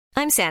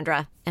I'm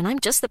Sandra, and I'm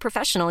just the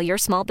professional your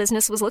small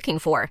business was looking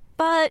for.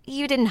 But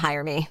you didn't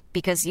hire me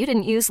because you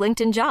didn't use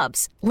LinkedIn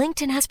Jobs.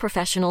 LinkedIn has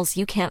professionals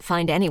you can't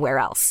find anywhere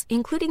else,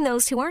 including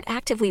those who aren't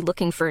actively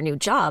looking for a new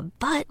job,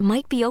 but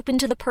might be open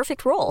to the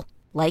perfect role,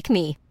 like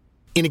me.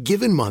 In a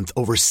given month,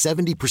 over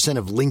 70%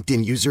 of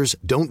LinkedIn users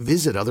don't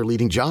visit other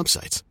leading job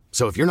sites.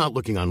 So if you're not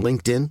looking on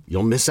LinkedIn,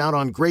 you'll miss out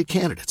on great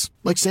candidates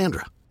like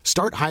Sandra.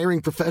 Start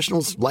hiring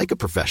professionals like a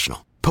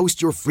professional.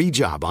 Post your free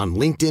job on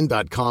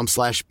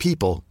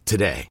linkedin.com/people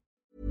today.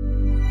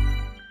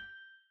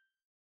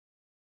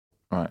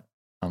 Right,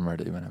 I'm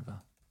ready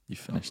whenever you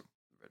finished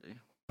Ready.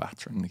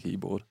 battering the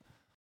keyboard.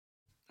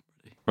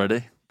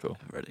 Ready? Cool.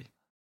 Ready.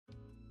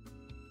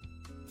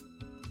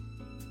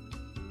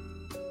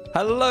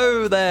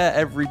 Hello there,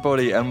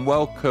 everybody, and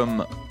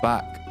welcome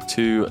back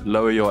to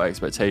Lower Your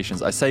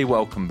Expectations. I say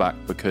welcome back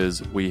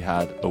because we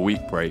had a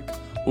week break.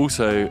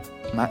 Also,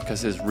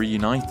 Matcus is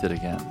reunited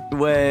again.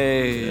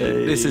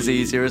 Way. This is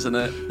easier, isn't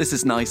it? This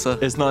is nicer.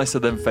 It's nicer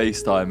than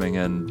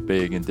FaceTiming and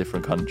being in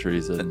different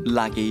countries and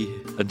Laggy.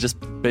 just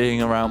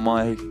being around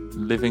my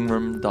living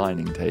room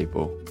dining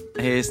table.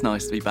 It is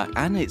nice to be back.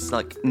 And it's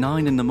like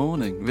 9 a.m.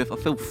 I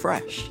feel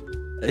fresh.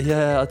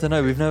 Yeah, I don't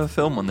know. We've never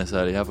filmed one this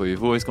early, have we?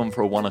 We've always gone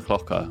for a 1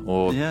 o'clocker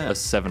or a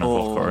 7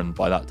 o'clocker, and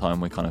by that time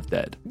we're kind of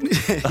dead.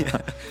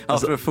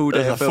 After a full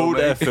day of filming. A full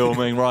day of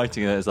filming,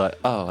 writing it, it's like,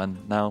 oh,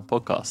 and now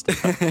podcast.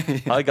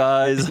 Hi,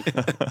 guys.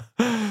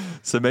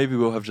 So maybe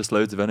we'll have just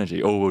loads of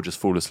energy, or we'll just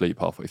fall asleep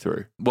halfway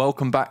through.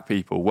 Welcome back,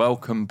 people.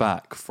 Welcome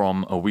back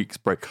from a week's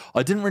break.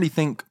 I didn't really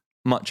think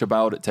much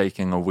about it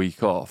taking a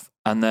week off.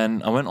 And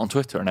then I went on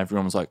Twitter and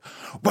everyone was like,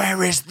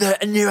 where is the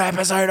new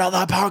episode of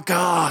the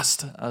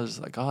podcast? I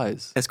was like,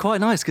 guys. It's quite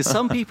nice because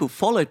some people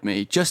followed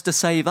me just to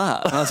say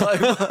that. And I was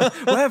like,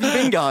 where have you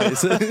been,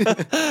 guys?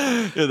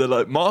 Yeah, they're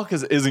like,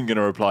 Marcus isn't going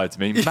to reply to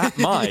me. Matt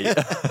might.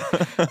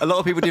 A lot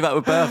of people do that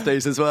with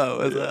birthdays as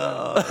well. I was like,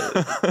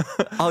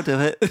 oh, I'll do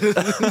it.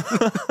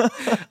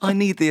 I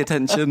need the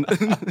attention.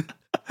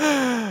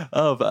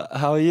 Oh, but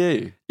how are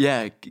you?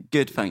 Yeah,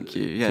 good, thank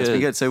you. Yeah, it's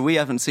been good. So we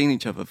haven't seen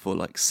each other for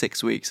like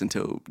 6 weeks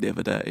until the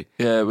other day.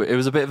 Yeah, it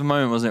was a bit of a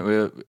moment, wasn't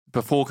it?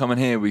 Before coming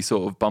here, we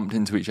sort of bumped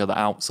into each other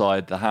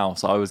outside the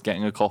house. I was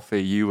getting a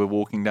coffee, you were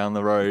walking down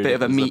the road. Bit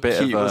of a meet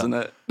cute, wasn't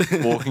it?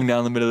 Walking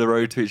down the middle of the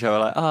road to each other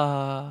like,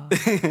 ah.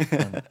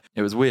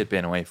 It was weird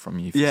being away from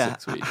you for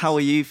 6 weeks. How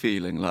are you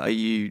feeling? Like, are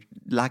you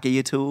laggy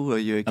at all? Are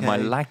you okay? Am I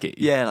laggy?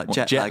 Yeah, like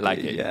jet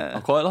laggy. Yeah. I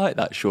quite like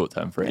that short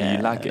term for it. Are you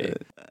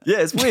laggy? Yeah,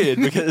 it's weird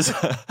because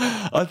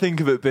I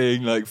think of it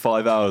being like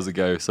 5 hours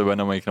ago. So when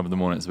I'm waking up in the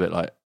morning, it's a bit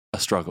like a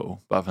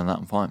struggle. But other than that,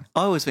 I'm fine.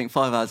 I always think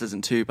 5 hours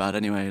isn't too bad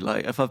anyway.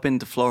 Like if I've been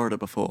to Florida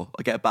before,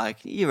 I get back,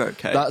 you're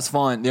okay. That's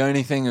fine. The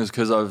only thing is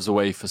because I was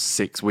away for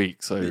 6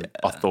 weeks. So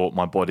I thought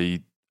my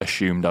body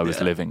assumed I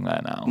was living there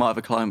now. Might have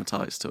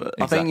acclimatised to it.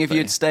 Exactly. I think if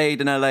you'd stayed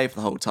in LA for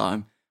the whole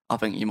time, I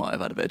think you might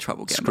have had a bit of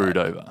trouble getting Screwed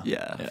back. over.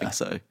 Yeah, I think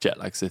so. Jet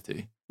lag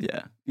city.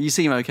 Yeah. You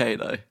seem okay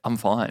though. I'm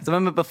fine. So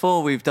remember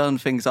before we've done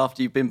things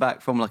after you've been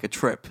back from like a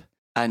trip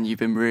and you've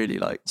been really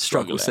like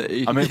struggle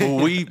city. I mean, well,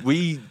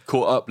 we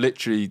caught up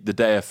literally the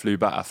day I flew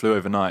back. I flew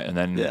overnight and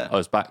then I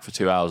was back for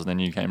 2 hours and then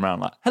you came around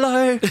like,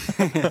 hello.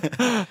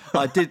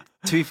 I did,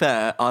 to be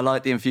fair, I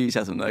like the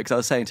enthusiasm though, because I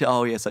was saying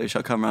to so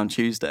shall I come around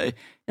Tuesday?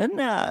 And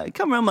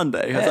come around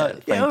Monday. I was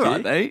like, yeah, all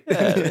right, mate.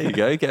 Yeah, there you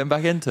go, getting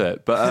back into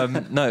it.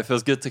 But no, it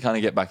feels good to kind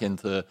of get back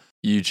into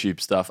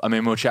YouTube stuff. I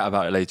mean, we'll chat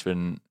about it later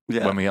when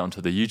we get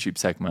onto the YouTube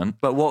segment.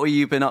 But what have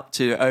you been up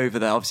to over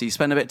there? Obviously, you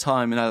spent a bit of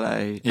time in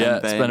LA. Yeah,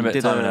 spent a bit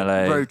of time in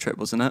LA. Road trip,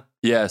 wasn't it?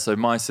 Yeah, so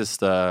my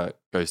sister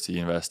goes to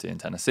university in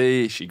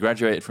Tennessee. She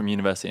graduated from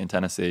university in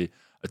Tennessee,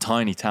 a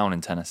tiny town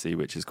in Tennessee,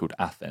 which is called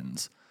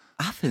Athens.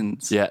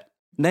 Athens? Yeah.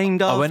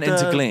 Named after... I went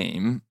into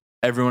Gleam.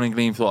 Everyone in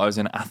Gleam thought I was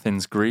in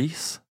Athens,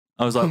 Greece.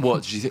 I was like,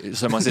 what?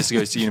 So my sister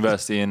goes to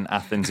university in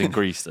Athens in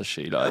Greece, does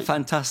she? Like, a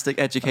fantastic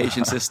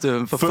education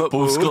system for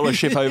football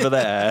scholarship over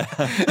there.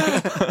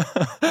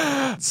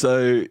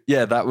 So,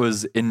 yeah, that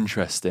was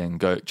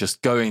interesting,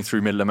 just going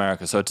through Middle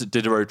America. So I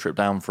did a road trip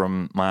down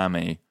from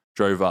Miami,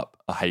 drove up,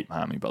 I hate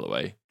Miami, by the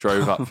way,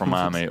 drove up from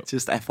Miami.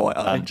 Just FYI.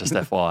 And just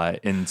FYI,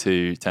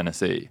 into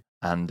Tennessee.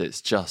 And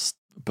it's just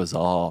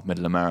bizarre,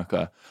 Middle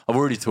America. I've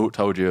already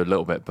told you a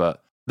little bit,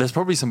 but there's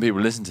probably some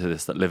people listening to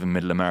this that live in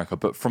Middle America,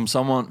 but from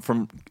someone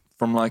from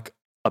like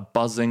a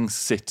buzzing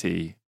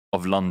city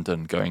of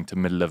London going to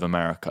middle of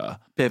America.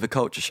 Bit of a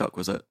culture shock,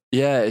 was it?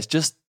 Yeah, it's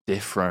just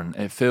different.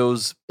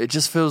 It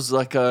just feels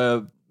like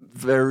a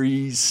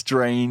very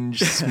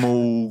strange,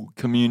 small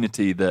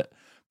community that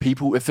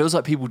it feels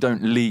like people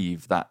don't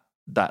leave that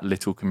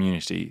little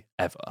community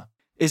ever.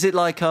 Is it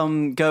like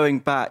going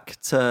back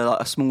to like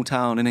a small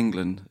town in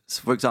England?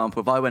 So for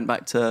example, if I went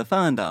back to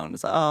Ferndown,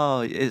 it's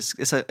like,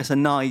 it's a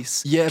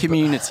nice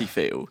community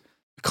feel.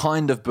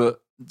 Kind of,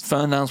 but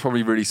Ferndown's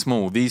probably really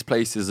small. These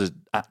places are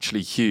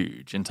actually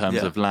huge in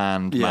terms of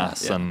land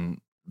mass,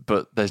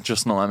 but there's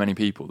just not that many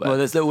people there. Well,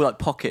 there's little like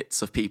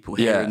pockets of people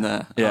here and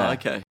there. Yeah. Oh,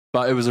 okay.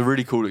 But it was a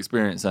really cool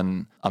experience,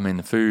 and I mean,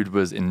 the food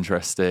was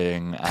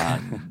interesting,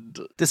 and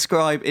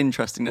describe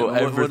interesting. Well,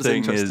 what everything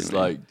interesting is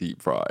like deep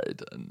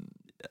fried, and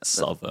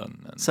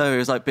Southern. And... So it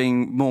was like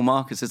being more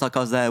Marcus. It's like I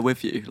was there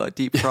with you, like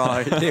deep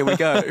fried. Here we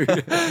go.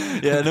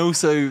 Yeah, and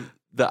also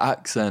the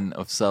accent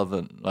of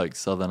Southern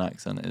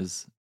accent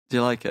is... Do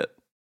you like it?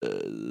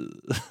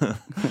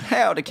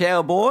 Howdy,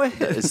 cowboy.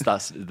 There's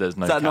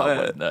no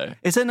cowboy, no.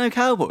 Is there no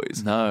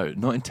cowboys? No,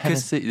 not in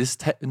Tennessee. This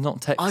is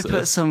not Texas. I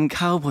put some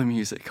cowboy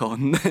music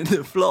on in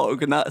the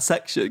vlog in that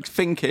section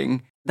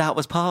thinking that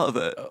was part of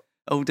it.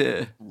 Oh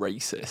dear.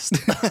 Racist.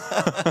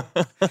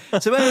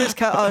 So where is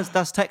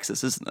that's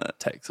Texas, isn't it?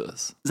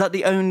 Texas. Is that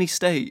the only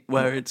state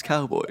where it's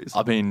cowboys?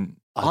 I mean...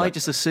 I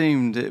just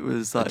assumed it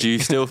was like... Do you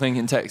still think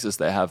in Texas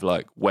they have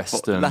like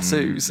Western...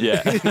 lassos?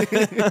 Yeah. Like,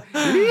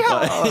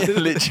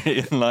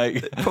 literally,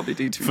 like... Probably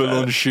do too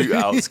full-on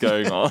shootouts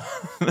going on.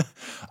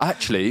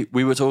 Actually,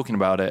 we were talking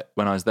about it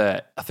when I was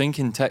there. I think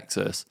in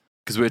Texas,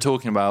 because we were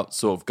talking about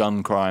sort of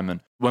gun crime, and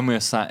when we were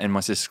sat in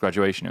my sister's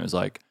graduation, it was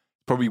like,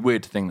 probably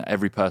weird to think that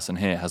every person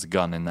here has a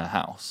gun in their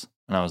house.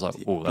 And I was like,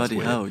 oh, that's bloody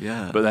weird. hell,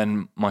 yeah. But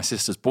then my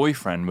sister's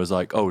boyfriend was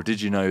like, oh,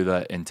 did you know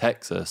that in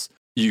Texas...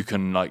 you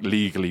can like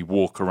legally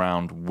walk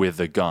around with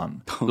a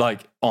gun,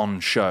 like on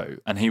show.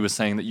 And he was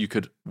saying that you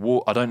could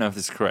walk. I don't know if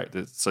this is correct.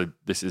 So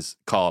this is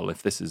Carl.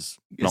 If this is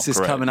not this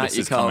correct, is coming at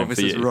you, Carl. This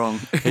is wrong.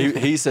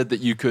 He said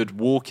that you could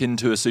walk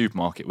into a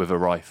supermarket with a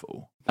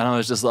rifle, and I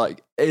was just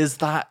like, "Is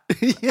that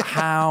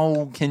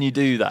how can you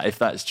do that? If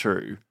that's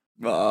true,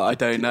 I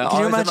don't know. Can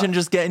you imagine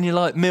just getting your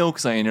like milk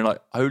saying and you're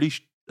like, holy,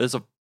 there's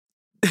a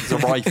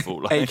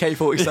rifle, like,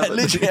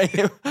 AK-47.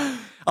 Yeah,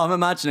 I'm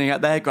imagining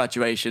at their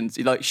graduations,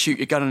 you like shoot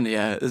your gun in the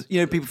air. You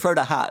know, people throw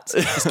their hats.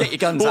 Just get your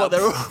guns out.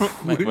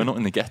 Mate, we're not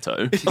in the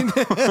ghetto.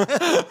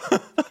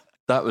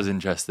 That was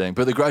interesting,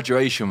 but the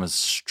graduation was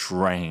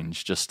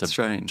strange. Just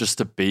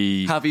to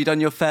be. Have you done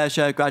your fair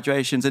share of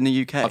graduations in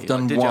the UK? I've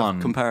done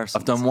one.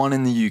 Comparisons. I've done one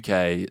in the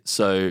UK.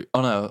 So,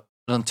 I've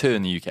done two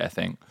in the UK, I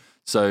think.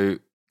 So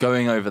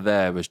going over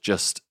there was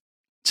just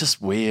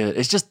weird.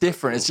 It's just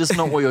different. It's just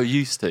not what you're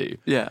used to.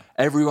 Yeah.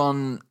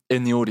 Everyone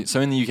in the audience.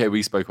 So in the UK,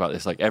 we spoke about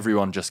this. Like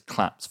everyone just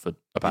claps for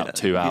about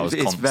 2 hours.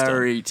 It's constant.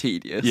 very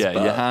tedious. Yeah,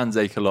 your hands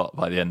ache a lot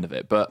by the end of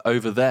it. But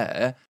over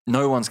there,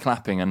 no one's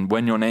clapping, and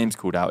when your name's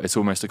called out, it's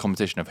almost a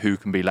competition of who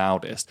can be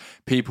loudest.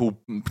 People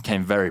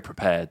came very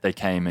prepared. They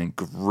came in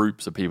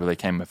groups of people. They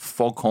came with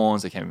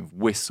foghorns. They came with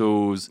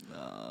whistles.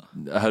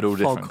 I heard all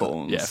different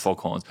foghorns. Yeah,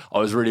 foghorns. I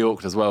was really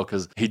awkward as well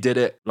because he did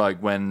it like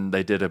when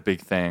they did a big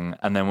thing,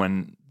 and then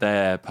when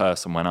their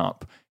person went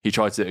up, he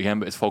tried to do it again,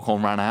 but his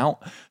foghorn ran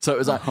out. So it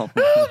was like,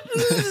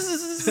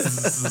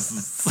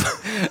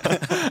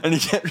 and he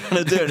kept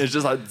trying to do it, and it's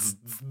just like,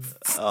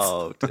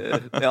 oh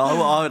dear.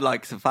 I would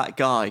like if that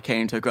guy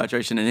came to a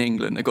graduation in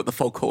England and got the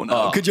foghorn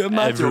out. Could you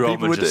imagine what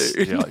people would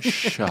do? Like,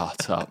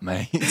 shut up,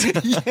 mate.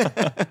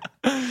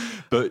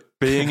 But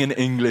being an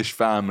English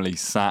family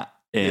sat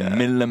in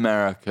middle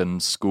American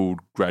school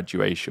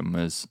graduation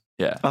was,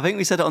 I think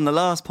we said it on the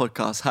last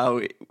podcast,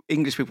 how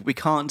English people, we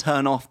can't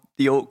turn off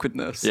the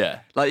awkwardness.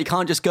 Yeah. Like you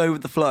can't just go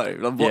with the flow,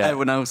 like what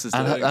everyone else is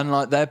doing. And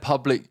like their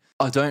public,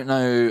 I don't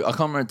know, I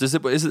can't remember, is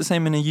it the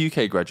same in a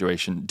UK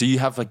graduation? Do you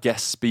have a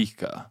guest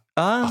speaker?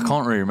 I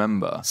can't really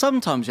remember.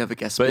 Sometimes you have a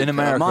guest speaker. But in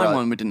America, my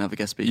one, we didn't have a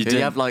guest speaker. You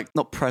have like,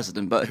 not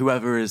president, but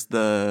whoever is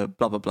the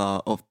blah, blah,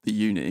 blah of the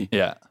uni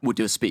would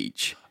do a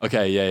speech.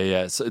 Okay,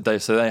 yeah. So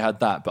they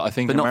had that, but I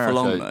think but in not America, for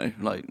long though,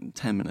 like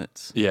 10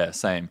 minutes. Yeah,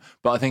 same.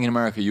 But I think in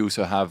America you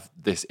also have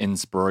this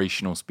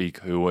inspirational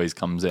speaker who always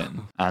comes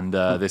in, and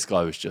this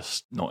guy was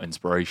just not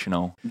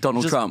inspirational.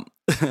 Donald Trump.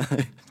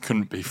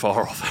 Couldn't be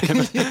far off him.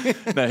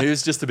 No, he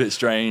was just a bit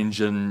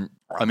strange, and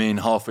I mean,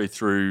 halfway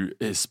through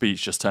his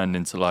speech just turned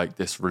into like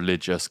this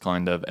religious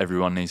kind of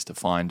everyone needs to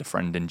find a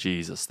friend in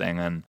Jesus thing,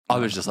 and I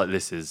was just like,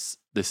 this is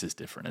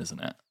different,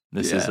 isn't it?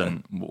 This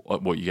isn't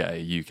what you get at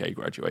a UK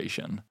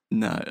graduation.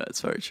 No,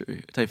 that's very true.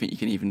 I don't think you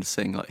can even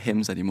sing like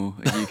hymns anymore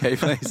at UK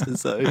places.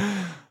 So,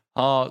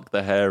 hark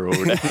the herald.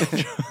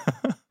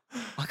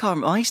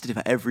 I used to do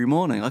that every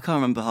morning. I can't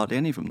remember hardly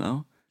any of them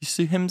now. You used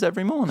to do hymns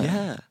every morning?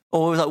 Yeah.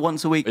 Or it was like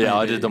once a week. Yeah, maybe.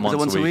 I did them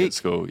once a week at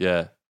school.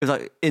 Yeah. It was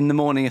like in the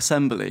morning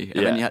assembly,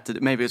 and then you had to.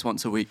 Maybe it was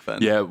once a week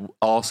then. Yeah,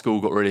 our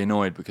school got really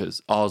annoyed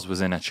because ours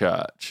was in a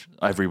church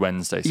every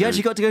Wednesday. So you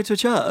actually got to go to a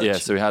church. Yeah,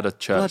 so we had a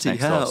church Bloody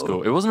next to our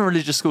school. It wasn't a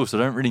religious school, so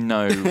I don't really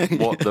know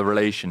what the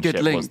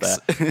relationship was there.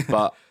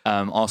 But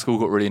our school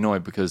got really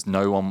annoyed because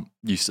no one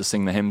used to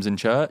sing the hymns in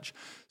church.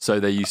 So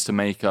they used to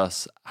make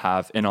us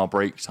have, in our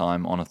break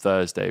time on a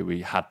Thursday,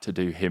 we had to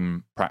do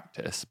hymn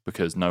practice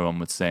because no one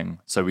would sing.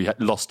 So we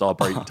lost our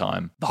break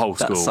time, the whole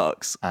school. That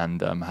sucks.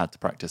 And had to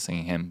practice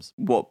singing hymns.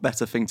 What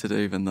better thing to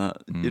do than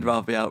that? You'd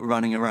rather be out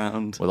running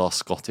around. With our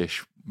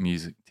Scottish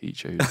music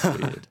teacher, who's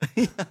weird.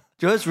 Do you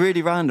know what's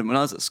really random? When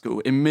I was at school,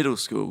 in middle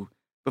school,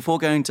 before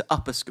going to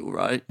upper school,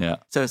 right? Yeah.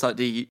 So it's like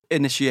the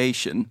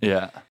initiation.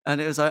 Yeah.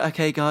 And it was like,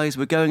 okay, guys,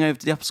 we're going over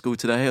to the upper school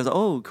today. I was like,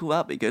 oh, cool,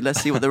 that'd be good.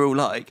 Let's see what they're all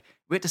like.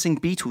 We had to sing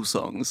Beatles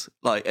songs,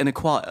 like in a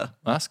choir.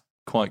 That's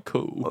quite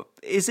cool.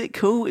 Is it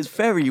cool? It's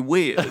very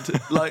weird.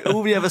 Like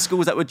all the other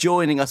schools that were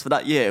joining us for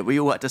that year, we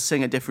all had to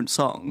sing a different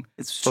song.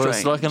 It's strange. Well,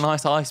 it's like a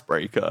nice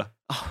icebreaker.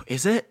 Oh,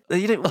 is it?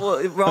 You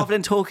don't, rather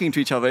than talking to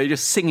each other, you're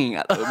just singing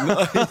at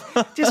them.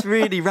 Just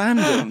really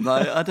random.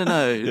 Like, I don't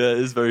know. Yeah, it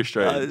is very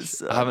strange.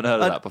 I haven't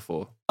heard of that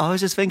before. I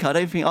was just thinking, I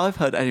don't think I've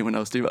heard anyone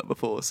else do that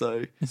before.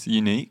 So it's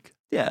unique.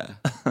 Yeah.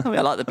 I mean,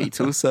 I like the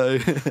Beatles, so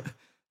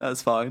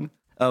that's fine.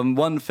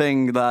 One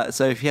thing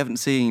so if you haven't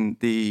seen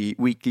the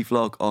weekly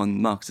vlog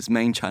on Marcus's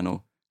main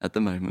channel at the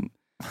moment,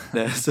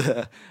 there's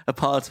a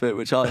part of it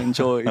which I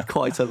enjoyed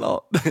quite a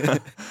lot.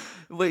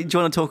 Wait, do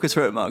you want to talk us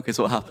through it, Marcus?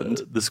 What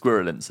happened? The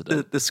squirrel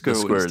incident. The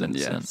squirrel incident,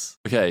 yes.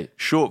 Okay,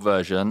 short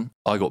version,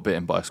 I got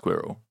bitten by a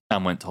squirrel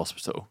and went to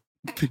hospital.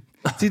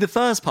 See, the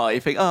first part,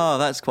 you think, oh,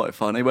 that's quite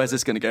funny. Where's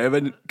this going to go? And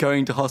then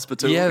going to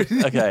hospital. Yeah,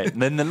 okay.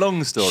 And then the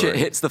long story. Shit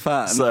hits the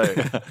fan. So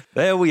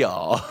there we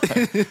are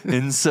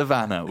in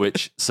Savannah,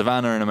 which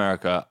Savannah in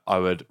America, I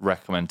would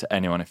recommend to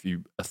anyone if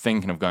you are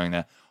thinking of going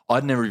there.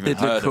 I'd never even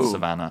heard of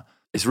Savannah.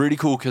 It's really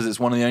cool because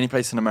it's one of the only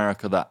places in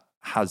America that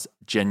has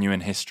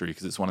genuine history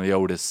because it's one of the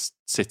oldest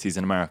cities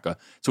in America.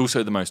 It's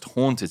also the most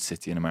haunted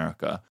city in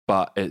America,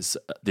 but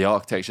the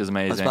architecture is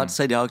amazing. I was about to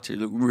say the architecture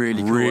looked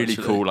really cool. Really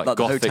cool, like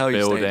Gothic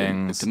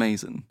buildings. It's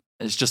amazing.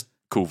 It's just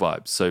cool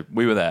vibes. So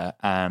we were there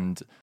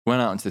and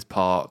went out into this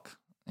park,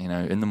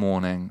 in the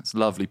morning. It's a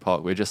lovely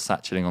park. We were just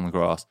sat chilling on the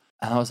grass.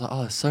 And I was like,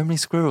 oh, there's so many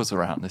squirrels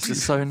around. This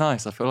is so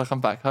nice. I feel like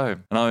I'm back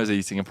home. And I was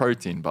eating a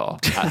protein bar,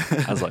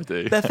 as I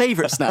do. Their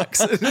favourite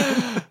snacks.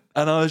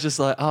 And I was just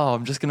like, oh,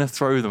 I'm just going to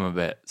throw them a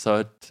bit. So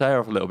I tear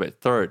off a little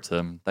bit, throw it to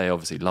them. They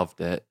obviously loved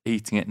it,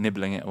 eating it,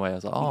 nibbling it away. I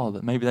was like, oh,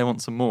 maybe they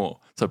want some more.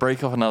 So I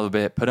break off another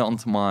bit, put it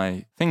onto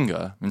my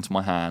finger, into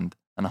my hand,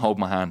 and I hold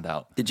my hand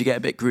out. Did you get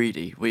a bit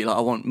greedy? Were you like,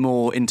 I want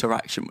more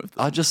interaction with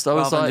them? I was rather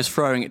like, than just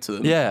throwing it to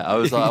them. Yeah, I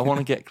was like, I want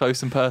to get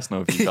close and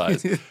personal with you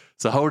guys.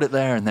 So I hold it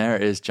there, and there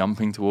it is,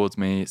 jumping towards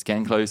me. It's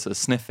getting closer,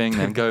 sniffing,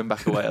 then going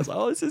back away. I was like,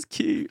 oh, this is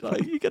cute.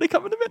 Like, you're going to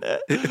come in a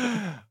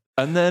minute.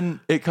 And then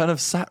it kind of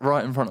sat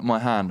right in front of my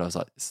hand. I was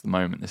like, this is the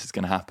moment. This is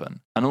going to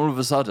happen. And all of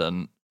a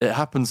sudden, it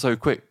happened so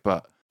quick.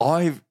 But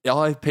I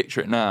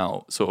picture it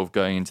now sort of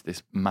going into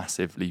this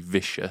massively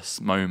vicious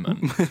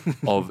moment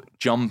of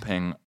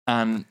jumping.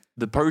 And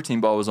the protein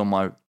bar was on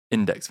my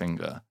index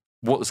finger.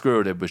 What the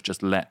squirrel did was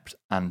just leapt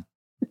and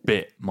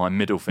bit my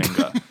middle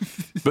finger.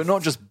 But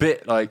not just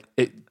bit, like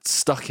it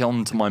stuck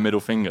onto my middle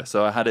finger.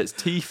 So I had its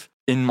teeth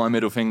in my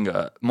middle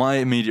finger. My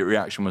immediate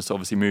reaction was to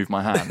obviously move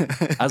my hand.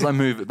 As I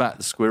move it back,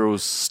 the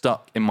squirrel's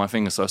stuck in my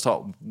finger. So I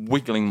start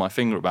wiggling my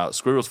finger about.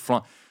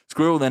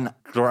 Squirrel then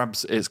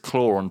grabs its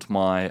claw onto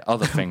my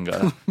other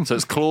finger. So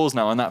its claw's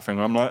now on that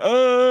finger. I'm like,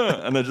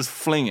 and I just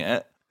fling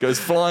it. Goes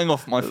flying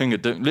off my finger,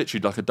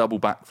 literally like a double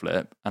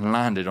backflip, and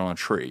landed on a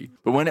tree.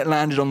 But when it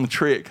landed on the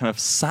tree, it kind of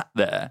sat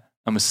there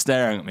and was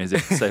staring at me as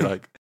if to say,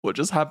 like, what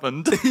just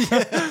happened?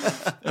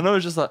 And I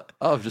was just like,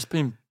 oh, I've just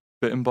been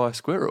bitten by a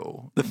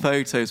squirrel. The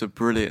photos were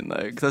brilliant,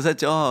 though, because I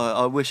said,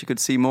 I wish I could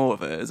see more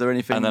of it. Is there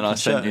anything? And then I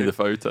sent you the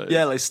photos.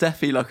 Yeah, like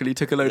Steffi luckily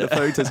took a load of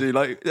photos. And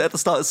like at the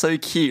start, it's so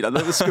cute. I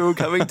love the squirrel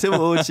coming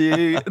towards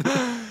you.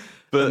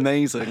 But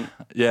amazing.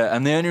 Yeah,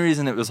 and the only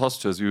reason it was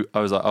hospital is I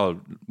was like, oh,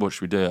 what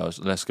should we do? I was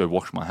like, let's go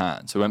wash my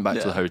hands. So I went back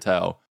to the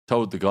hotel,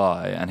 told the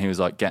guy, and he was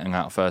like getting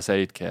out a first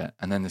aid kit.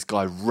 And then this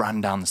guy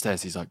ran down the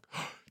stairs. He's like,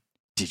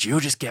 did you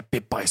just get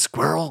bit by a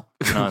squirrel?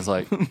 And I was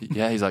like,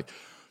 yeah. He's like,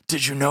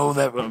 did you know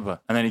that? And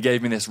then he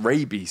gave me this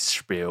rabies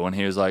spiel, and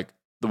he was like,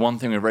 the one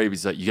thing with rabies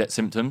is that you get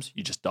symptoms,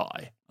 you just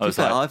die. I was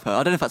like, I've heard.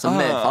 I don't know if that's a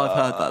myth. I've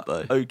heard that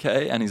though.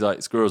 Okay. And he's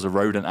like, squirrels are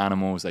rodent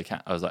animals. They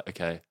can't. I was like,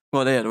 okay.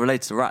 Well, they're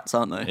related to rats,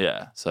 aren't they?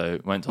 Yeah. So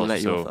went to hospital.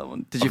 Let you off that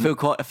one. Did you feel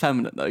quite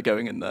effeminate though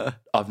going in there?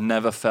 I've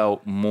never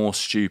felt more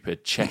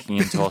stupid checking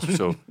into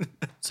hospital.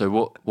 So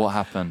what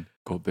happened?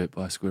 Got bit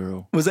by a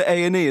squirrel. Was it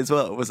A&E as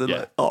well? Was it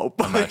like, oh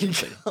my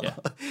emergency. God.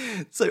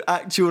 Yeah. So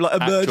actual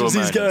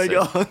emergencies going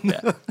on.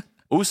 Yeah.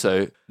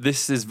 Also,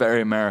 this is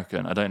very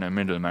American. I don't know,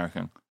 middle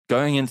American.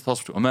 Going into the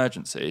hospital,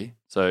 emergency.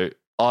 So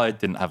I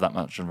didn't have that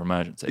much of an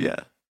emergency.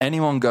 Yeah.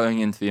 Anyone going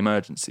into the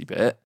emergency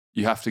bit,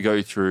 you have to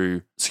go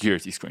through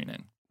security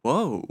screening.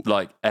 Whoa.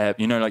 Like,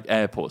 like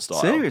airport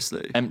style.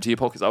 Seriously? Empty your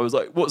pockets. I was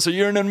like, what? So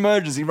you're in an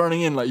emergency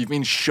running in, like you've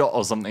been shot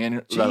or something.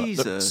 And you're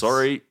Jesus. Like,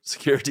 sorry,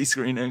 security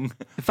screening.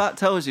 If that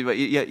tells you that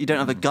you don't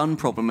have a gun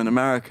problem in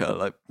America,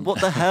 like,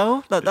 what the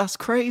hell? Like, that's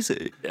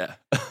crazy. Yeah.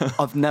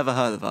 I've never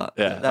heard of that.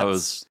 Yeah, that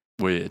was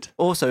weird.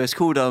 Also, it's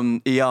called ER,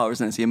 isn't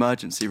it? It's the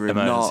emergency room.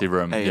 Emergency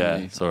room. A&E.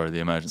 Yeah, sorry, the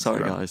emergency room.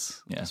 Sorry,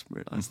 guys. Yeah. Just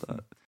realised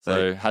that.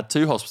 So had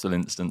 2 hospital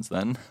incidents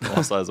then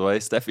whilst I was away.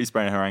 Steffi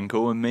spraining her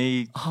ankle and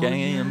me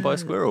getting eaten by a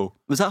squirrel.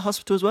 Was that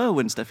hospital as well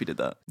when Steffi did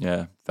that?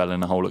 Yeah, fell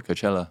in a hole at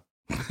Coachella.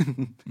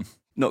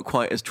 Not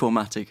quite as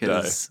traumatic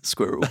as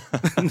squirrel.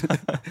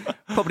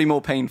 Probably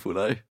more painful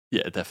though.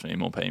 Yeah, definitely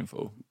more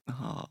painful.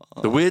 Oh.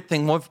 The weird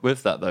thing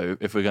with that though,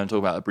 if we're going to talk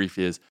about it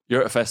briefly, is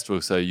you're at a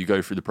festival, so you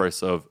go through the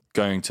process of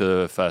going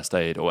to first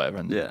aid or whatever,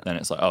 and then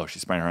it's like, oh, she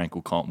sprained her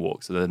ankle, can't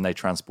walk. So then they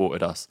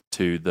transported us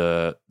to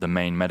the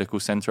main medical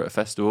centre at a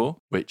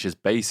festival, which is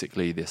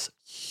basically this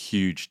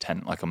huge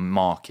tent, like a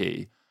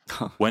marquee.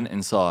 went I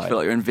inside. feel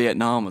like you're in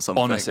Vietnam or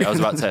something. Honestly, I was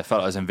about to say, I felt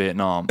like I was in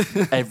Vietnam.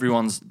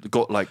 Everyone's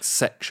got like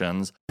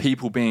sections,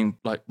 people being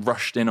like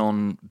rushed in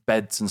on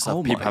beds and stuff,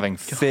 Oh people my having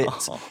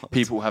fits, God.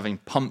 people having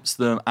pumps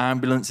to them,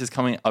 ambulances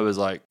coming. I was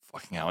like,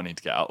 fucking hell, I need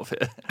to get out of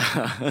here.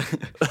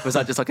 Was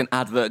that just like an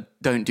advert,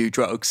 don't do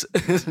drugs?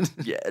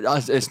 Yeah,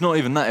 it's not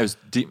even that. It was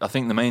I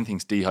think the main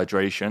thing's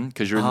dehydration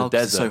because you're in the 'cause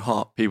it's desert. so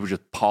hot. People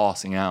just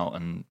passing out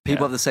and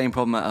People have the same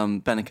problem at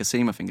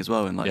Benicassim, I think, as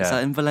well. And like, is Yeah.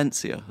 that in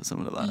Valencia or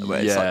something like that,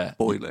 where it's like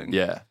boiling?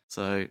 Yeah.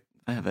 So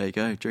there you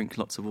go. Drink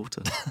lots of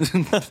water.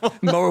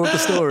 Moral of the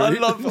story. I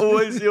love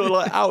always your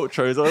like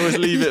outros. I always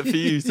leave it for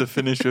you to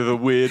finish with a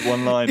weird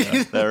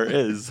one-liner. There it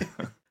is.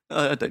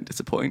 I don't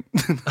disappoint.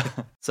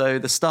 So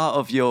the start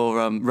of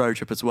your road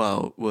trip as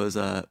well was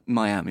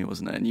Miami,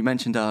 wasn't it? And you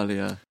mentioned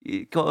earlier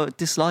you got a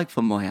dislike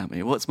for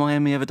Miami. What's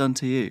Miami ever done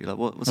to you? Like,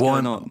 what's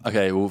going on?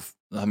 Okay, well,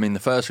 I mean, the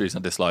first reason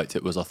I disliked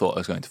it was I thought I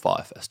was going to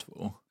Fire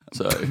Festival.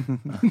 So,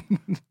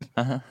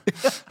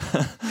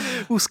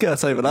 We'll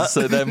skirt over that.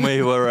 so then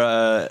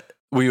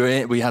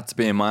we had to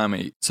be in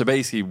Miami. So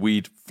basically,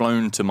 we'd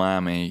flown to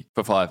Miami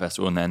for Fire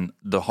Festival, and then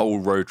the whole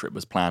road trip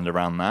was planned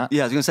around that.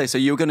 Yeah, I was going to say, so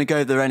you were going to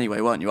go there anyway,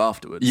 weren't you,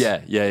 afterwards?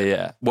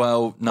 Yeah.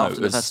 Well, no,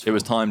 After the it festival.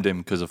 was timed in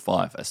because of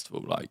Fire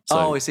Festival. Like, so,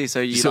 Oh, I see. So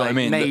you see what like, I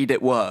mean? made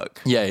it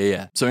work.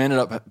 Yeah. So we ended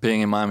up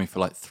being in Miami for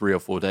like 3 or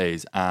 4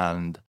 days,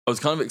 and I was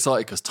kind of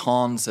excited because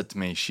Tarn said to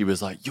me, she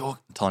was like, "You're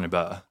Tanya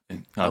Burr."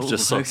 I was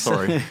just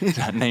sorry,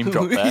 name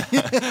drop there.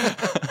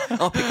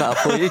 I'll pick that up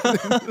for you.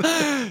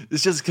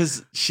 It's just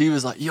because she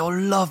was like, "You'll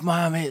love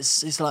Miami.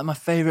 It's like my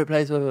favorite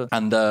place ever."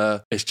 And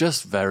it's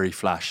just very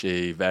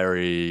flashy,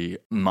 very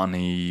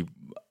money,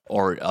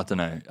 or I don't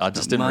know. I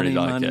just didn't really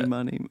like it.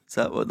 Money. Is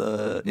that what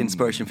the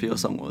inspiration for your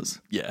song was?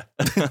 Yeah.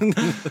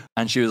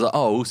 And she was like,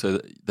 "Oh, also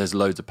there's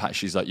loads of paps."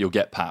 She's like, "You'll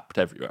get papped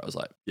everywhere." I was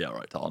like, "Yeah,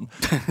 right, Tarn."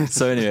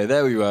 So anyway,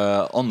 there we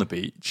were on the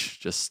beach,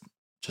 just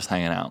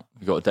hanging out.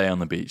 We got a day on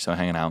the beach, so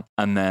hanging out.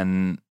 And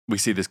then we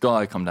see this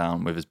guy come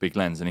down with his big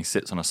lens, and he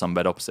sits on a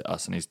sunbed opposite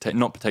us, and he's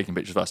not taking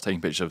pictures of us, taking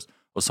pictures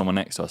of someone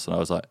next to us. And I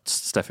was like,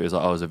 Steffi was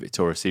like, I was a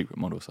Victoria's Secret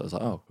model. So I was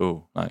like, oh,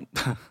 cool. Like,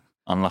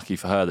 unlucky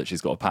for her that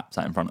she's got a pap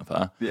sat in front of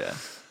her. Yeah.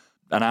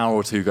 An hour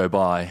or two go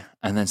by,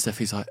 and then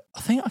Steffi's like,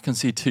 I think I can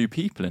see 2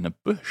 people in a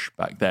bush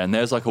back there. And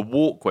there's like a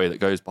walkway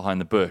that goes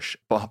behind the bush,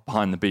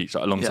 behind the beach,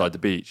 like alongside the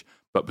beach.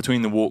 But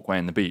between the walkway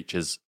and the beach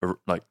is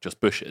like just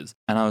bushes.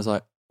 And I was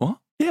like, what?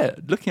 Yeah,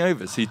 looking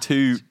over, see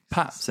 2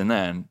 paps in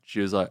there. And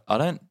she was like, I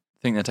don't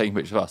think they're taking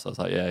pictures of us. I was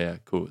like, yeah,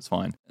 cool, it's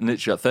fine. And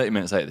literally, like 30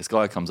 minutes later, this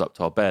guy comes up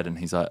to our bed and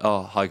he's like,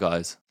 oh, hi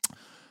guys.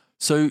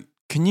 So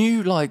can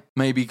you like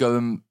maybe go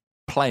and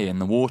play in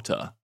the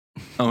water?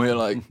 And we were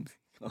like,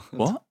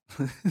 what?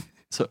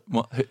 So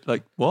what?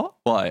 Like what?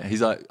 Why?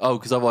 He's like, oh,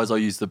 because otherwise I'll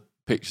use the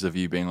pictures of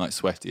you being like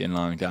sweaty and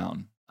lying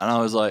down. And I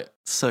was like,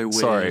 So weird.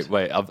 sorry,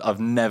 wait, I've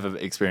never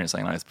experienced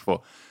something like this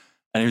before.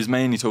 And he was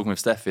mainly talking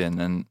with Steffi,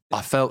 and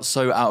I felt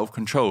so out of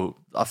control.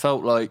 I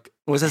felt like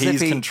Was as he's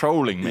if he-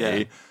 controlling me.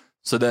 Yeah.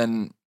 So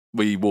then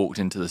we walked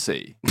into the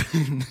sea,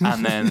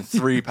 and then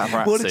 3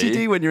 paparazzi. What did you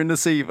do when you're in the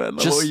sea, then?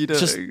 Like, what were you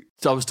doing?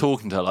 I was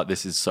talking to her like,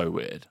 this is so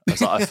weird. I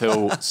was like, I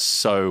feel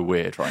so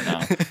weird right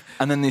now.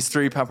 And then these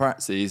 3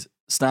 paparazzis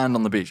stand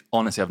on the beach.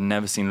 Honestly, I've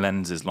never seen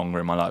lenses longer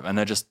in my life, and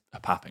they're just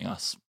papping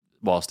us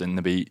whilst in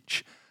the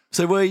beach.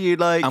 So were you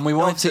like, And we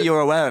wanted obviously to- you're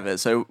aware of it,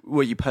 so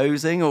were you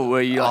posing or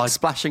were you like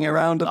splashing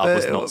around a I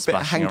was bit? not Or a bit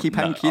splashing.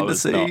 hanky-panky No, in I the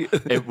was sea?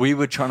 not. We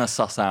were trying to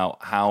suss out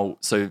how,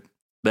 so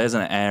there's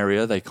an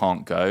area they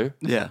can't go.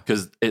 Yeah.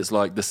 Because it's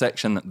like the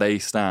section that they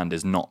stand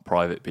is not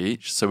private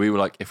beach. So we were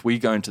like, if we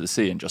go into the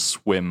sea and just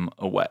swim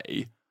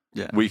away,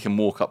 Yeah. we can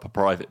walk up a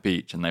private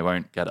beach and they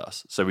won't get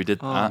us. So we did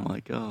Oh that. my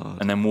God.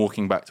 And then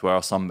walking back to where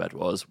our sunbed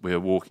was, we were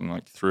walking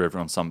like through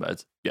everyone's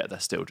sunbeds. Yeah,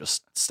 they're still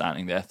just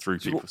standing there through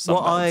people's sunbeds.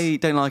 What I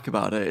don't like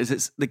about it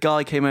is the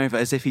guy came over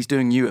as if he's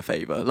doing you a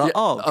favour. Like,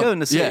 Yeah. go in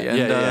the sea Yeah, and,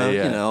 yeah.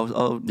 you know,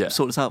 I'll Yeah.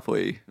 sort this out for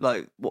you.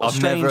 Like, what a I've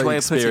strange never way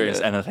of putting experienced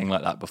it. anything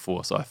like that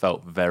before, so I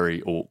felt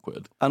very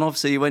awkward. And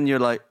obviously, when you're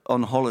like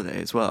on holiday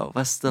as well,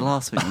 that's the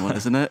last thing you want,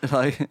 isn't it?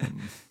 Like,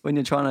 when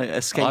you're trying to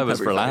escape I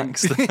was everything.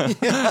 relaxed.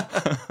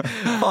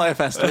 Fire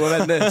festival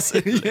and this.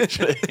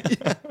 Literally.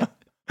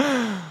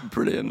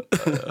 Brilliant.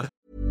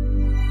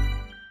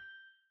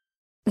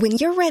 When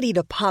you're ready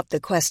to pop the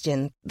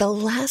question, the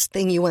last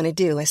thing you want to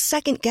do is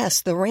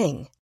second-guess the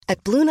ring.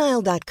 At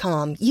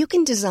BlueNile.com, you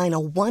can design a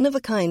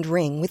one-of-a-kind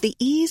ring with the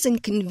ease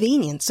and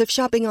convenience of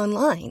shopping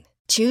online.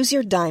 Choose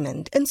your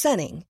diamond and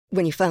setting.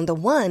 When you find the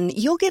one,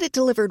 you'll get it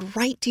delivered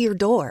right to your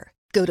door.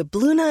 Go to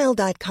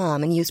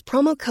BlueNile.com and use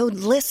promo code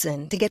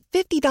LISTEN to get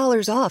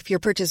 $50 off your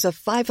purchase of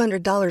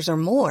 $500 or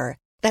more.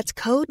 That's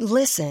code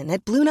LISTEN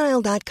at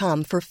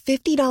BlueNile.com for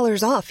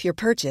 $50 off your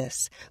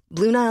purchase.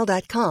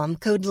 BlueNile.com,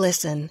 code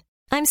LISTEN.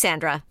 I'm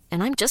Sandra,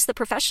 and I'm just the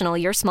professional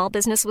your small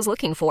business was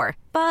looking for.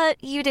 But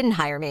you didn't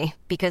hire me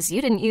because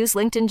you didn't use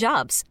LinkedIn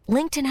Jobs.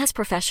 LinkedIn has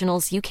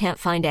professionals you can't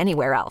find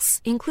anywhere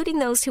else, including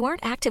those who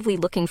aren't actively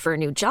looking for a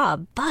new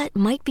job, but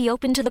might be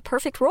open to the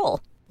perfect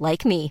role,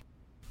 like me.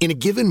 In a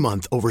given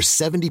month, over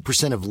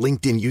 70% of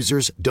LinkedIn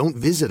users don't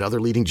visit other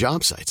leading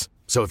job sites.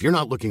 So if you're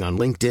not looking on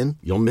LinkedIn,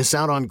 you'll miss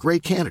out on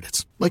great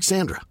candidates like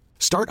Sandra.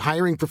 Start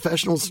hiring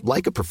professionals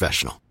like a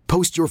professional.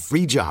 Post your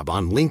free job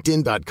on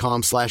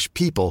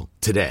linkedin.com/people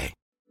today.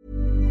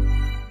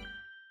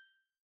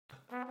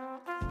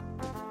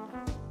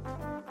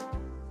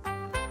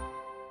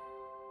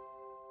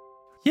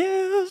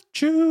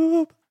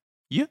 YouTube. Do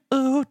you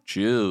know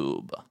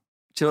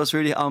what's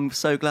really? I'm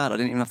so glad I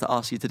didn't even have to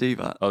ask you to do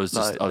that. I was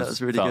that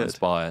was really felt good.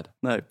 inspired.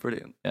 No,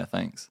 brilliant. Yeah,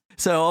 thanks.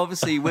 So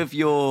obviously, with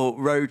your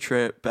road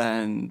trip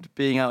and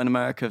being out in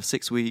America for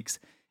 6 weeks,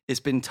 it's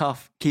been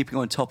tough keeping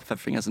on top of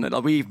everything, hasn't it?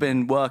 Like we've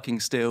been working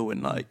still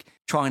and like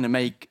trying to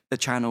make the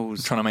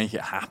channels, Trying to make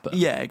it happen.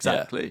 Yeah,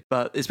 exactly. Yeah.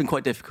 But it's been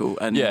quite difficult.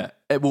 And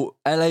well,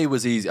 LA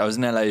was easy. I was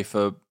in LA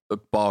for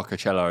Bar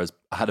Coachella.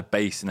 I had a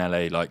base in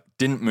LA. Like,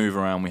 didn't move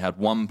around. We had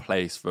one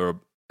place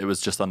it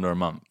was just under a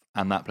month.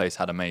 And that place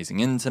had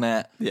amazing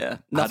internet. Yeah.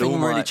 Nothing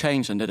really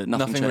changed, did it?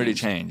 Nothing really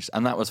changed.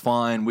 And that was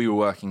fine. We were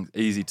working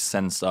easy to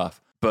send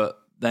stuff.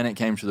 But then it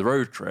came to the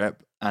road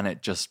trip and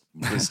it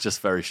was just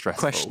very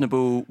stressful.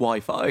 Questionable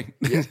Wi-Fi.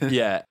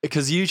 Yeah.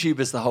 Because YouTube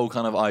is the whole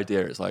kind of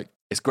idea. It's like,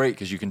 it's great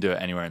because you can do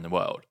it anywhere in the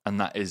world.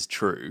 And that is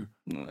true.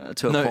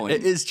 To a point.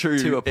 It is true.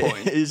 To a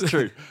point. It is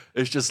true.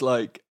 It's just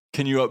like,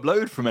 can you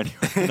upload from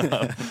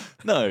anywhere?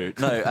 No.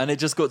 And it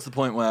just got to the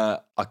point where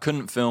I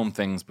couldn't film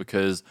things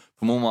because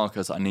for More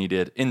Marcus, I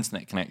needed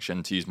internet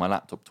connection to use my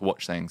laptop to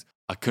watch things.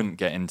 I couldn't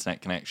get internet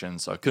connection,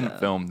 so I couldn't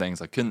film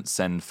things. I couldn't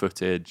send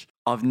footage.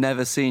 I've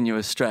never seen you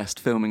as stressed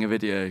filming a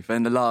video.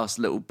 Then the last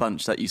little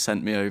bunch that you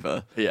sent me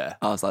over, I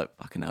was like,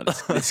 fucking hell,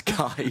 this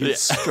guy is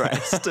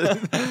stressed.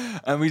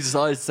 And we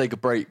decided to take a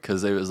break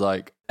because it was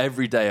like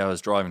every day I was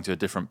driving to a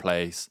different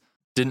place,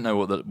 didn't know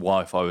what the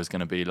Wi-Fi was going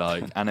to be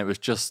like, and it was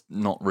just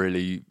not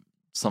really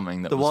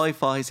something that the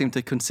Wi-Fi seemed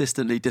to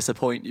consistently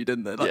disappoint you,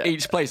 didn't it? Like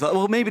each place, like,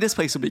 well, maybe this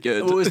place will be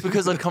good. Well, it was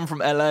because I'd come from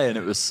LA and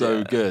it was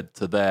so good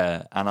to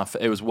there, and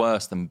it was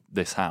worse than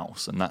this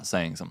house, and that's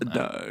saying something.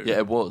 No. Yeah,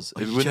 it was.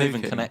 It wouldn't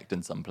even connect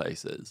in some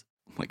places.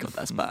 Oh my God,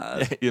 that's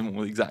bad.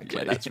 Well, exactly.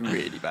 Yeah, that's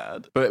really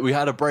bad. But we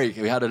had a break.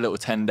 We had a little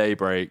 10-day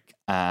break,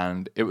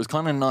 and it was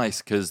kind of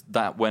nice because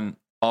that went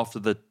after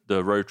the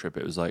road trip.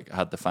 It was like I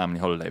had the family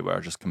holiday where I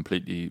just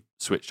completely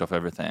switched off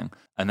everything.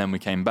 And then we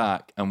came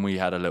back and we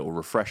had a little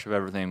refresh of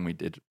everything. We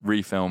did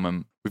refilm,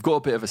 and we've got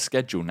a bit of a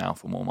schedule now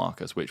for More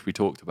Marcus, which we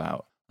talked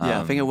about. Yeah,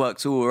 I think it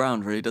works all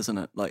around, really, doesn't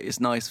it? Like, it's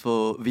nice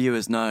for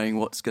viewers knowing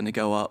what's going to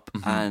go up,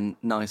 and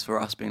nice for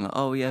us being like,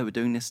 oh, yeah, we're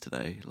doing this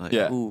today. Like,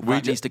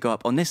 that needs to go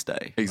up on this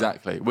day.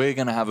 Exactly. We're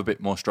going to have a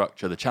bit more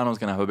structure. The channel's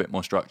going to have a bit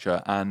more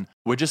structure, and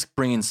we're just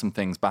bringing some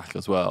things back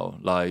as well,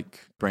 like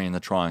bringing the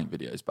trying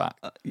videos back.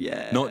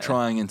 Not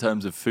trying in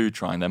terms of food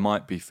trying. There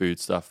might be food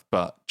stuff,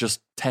 but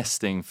just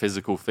testing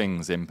physical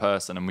things in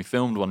person. And we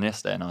filmed one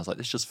yesterday, and I was like,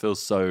 this just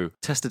feels so...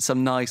 Tested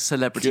some nice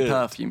celebrity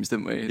perfumes,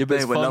 didn't we? Yeah,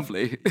 they were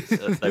lovely.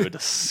 They were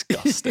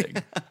disgusting.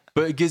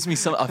 But it gives me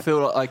some... I feel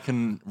like I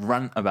can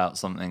rant about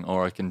something,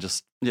 or I can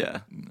just... I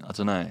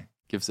don't know.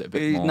 Gives it a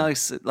bit more...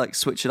 Nice, like,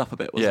 switch it up a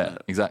bit, wasn't it? Yeah,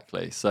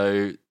 exactly.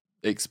 So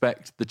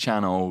expect the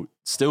channel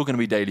still going to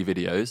be daily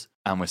videos,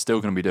 and we're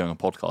still going to be doing a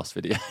podcast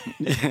video.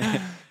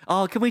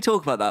 Oh, can we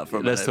talk about that for a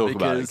minute? Let's talk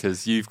about it,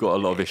 because you've got a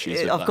lot of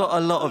issues with I've got a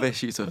lot of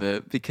issues with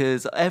it,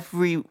 because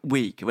every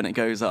week when it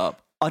goes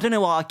up, I don't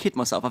know why I kid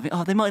myself. I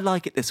think, they might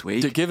like it this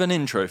week. To give an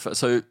intro,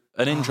 first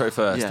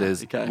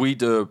is we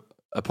do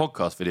a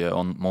podcast video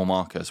on More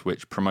Marcus,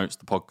 which promotes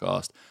the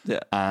podcast. Yeah.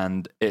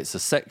 And it's a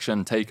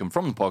section taken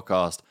from the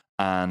podcast,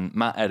 and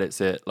Matt edits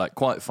it, like,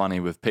 quite funny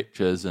with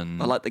pictures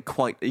and... I like the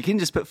quite... You can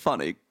just put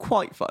funny.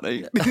 Quite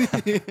funny.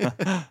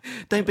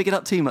 Don't pick it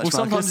up too much, Well,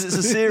 sometimes it's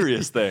a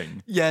serious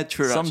thing. Yeah,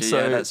 true,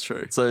 yeah, that's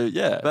true. So,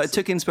 yeah. But it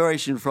took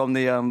inspiration from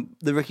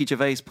the Ricky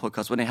Gervais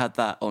podcast when they had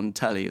that on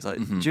telly. It's like,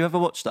 do you ever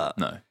watch that?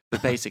 No.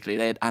 But basically,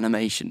 they had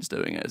animations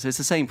doing it. So it's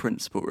the same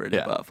principle, really.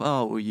 Yeah.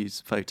 But, we'll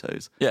use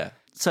photos. Yeah.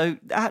 So,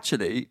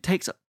 actually, it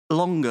takes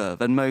longer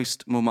than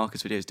most More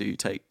Marcus videos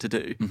take to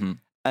do. Mm-hmm.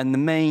 And the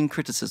main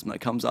criticism that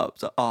comes up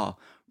is that,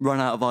 run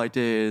out of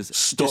ideas.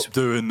 Stop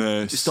doing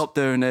this. Stop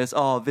doing this.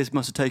 This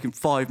must have taken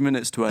 5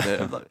 minutes to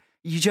edit. I'm like, are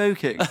you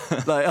joking?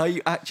 Like, are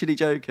you actually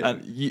joking?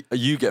 And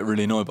you get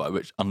really annoyed by it,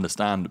 which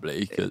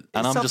understandably, and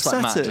I'm just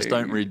upsetting. like, Matt, just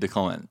don't read the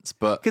comments.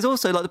 But because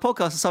also, like, the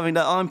podcast is something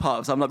that I'm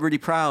part of, so I'm like really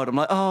proud. I'm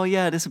like, oh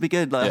yeah, this will be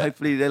good. Like,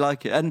 hopefully they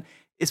like it. And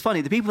it's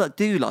funny, the people that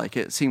do like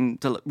it seem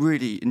to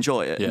really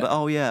enjoy it. Yeah. Like,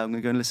 oh yeah, I'm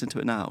going to go and listen to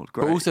it now.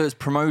 Great. But also, it's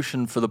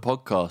promotion for the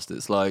podcast.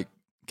 It's like,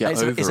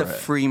 it's a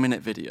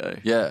 3-minute video.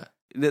 Yeah.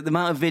 The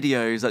amount of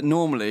videos, like,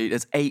 normally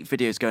there's 8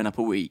 videos going up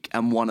a week,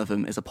 and one of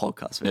them is a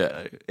podcast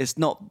video. Yeah. It's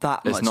not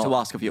that much to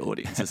ask of your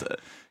audience, is it?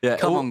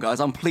 Come on,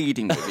 guys, I'm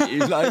pleading with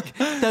you. Like,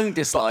 don't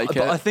dislike it.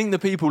 But I think the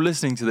people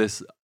listening to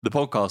this, the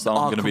podcast,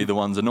 aren't going to be the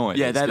ones annoyed.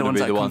 Yeah, they're the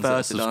ones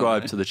that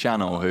subscribe to the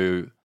channel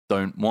who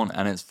don't want,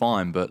 and it's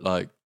fine, but,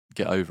 like,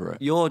 get over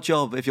it. Your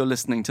job, if you're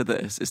listening to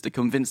this, is to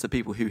convince the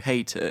people who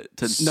hate it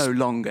to no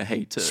longer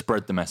hate it.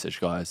 Spread the message,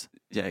 guys.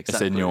 Yeah,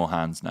 exactly. It's in your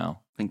hands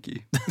now. Thank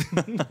you.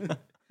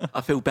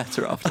 I feel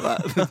better after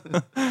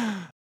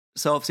that.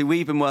 So obviously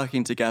we've been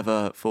working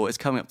together it's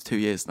coming up to 2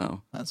 years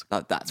now. That's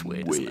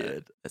weird. Isn't it?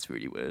 Weird. That's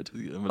really weird.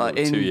 Like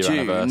In 2-year June,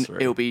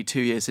 anniversary. it'll be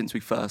 2 years since we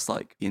first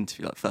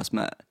first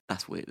met.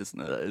 That's weird, isn't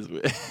it? That is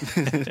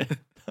weird.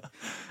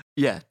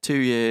 Yeah, 2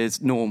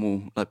 years,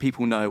 normal. Like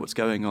people know what's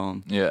going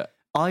on. Yeah.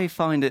 I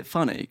find it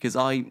funny because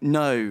I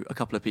know a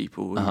couple of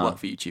people who work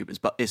for YouTubers,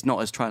 but it's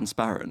not as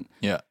transparent.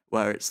 Yeah.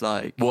 Where it's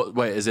like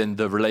Wait, is in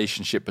the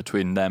relationship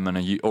between them and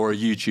a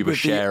YouTuber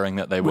sharing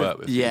that they work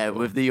with? Yeah,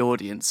 people? with the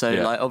audience. So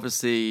Yeah. like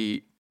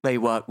obviously they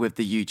work with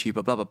the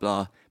YouTuber, blah blah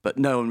blah, but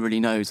no one really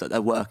knows that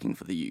they're working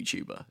for the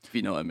YouTuber. If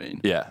you know what I mean.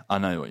 Yeah, I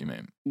know what you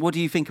mean. What do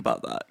you think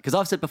about that? Because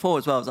I've said before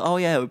as well. I was like, oh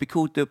yeah, it would be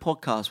cool to do a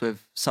podcast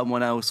with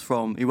someone else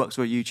who works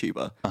for a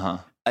YouTuber. Uh-huh.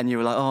 And you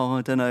were like, oh,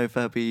 I don't know if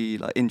they'll be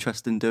like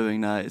interested in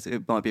doing that.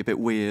 It might be a bit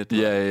weird.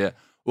 Yeah.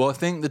 Well, I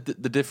think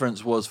the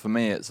difference was for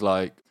me, it's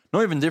like,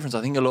 not even difference.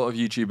 I think a lot of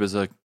YouTubers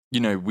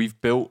are,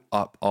 we've built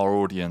up our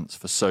audience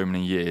for so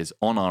many years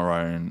on our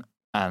own,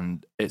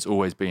 and it's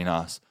always been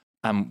us.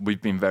 And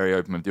we've been very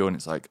open with the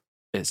audience, like,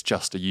 it's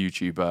just a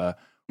YouTuber.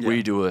 Yeah.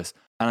 We do this.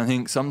 And I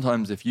think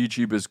sometimes if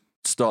YouTubers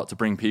start to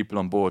bring people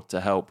on board to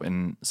help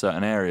in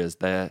certain areas,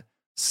 they're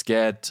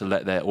scared to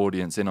let their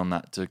audience in on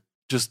that,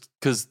 just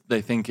because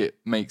they think it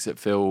makes it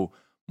feel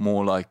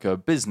more like a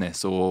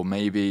business or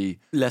maybe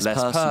less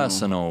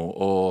personal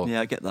or Yeah,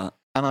 I get that.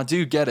 and I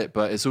do get it,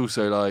 but it's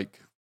also like,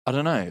 I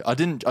don't know. I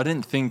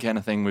didn't think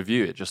anything with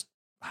you. It just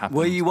happened.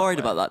 Were you worried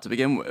about that to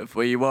begin with?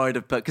 Were you worried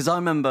about? Because I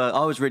remember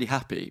I was really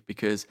happy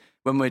because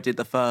when we did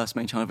the first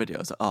main channel video, I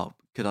was like, "Oh,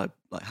 could I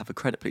like have a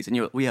credit, please?" And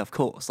you were like, "Yeah, of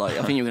course." Like,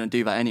 I think you were going to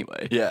do that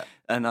anyway. Yeah.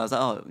 And I was like,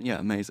 "Oh, yeah,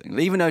 amazing."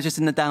 Even though it's just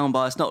in the down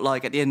bar, it's not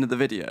like at the end of the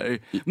video,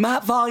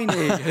 Matt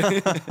Viney.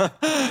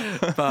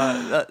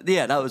 But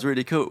yeah, that was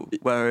really cool.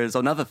 Whereas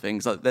on other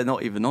things, like they're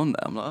not even on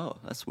there. I'm like, "Oh,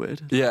 that's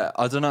weird." Yeah,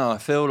 I don't know. I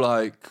feel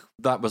like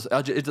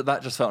that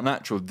just felt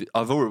natural.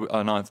 I've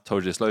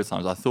told you this loads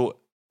of times. I felt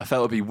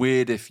it'd be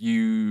weird if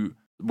you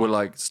were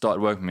like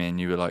started working with me and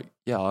you were like,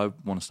 yeah, I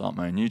want to start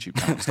my own YouTube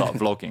channel, start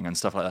vlogging and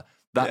stuff like that.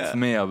 That for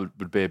me, I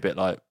would be a bit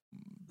like,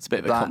 it's a bit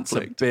of a that's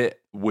conflict. a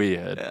bit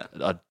weird. Yeah.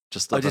 I'd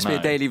just be a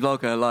daily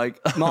vlogger like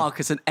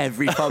Marcus in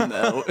every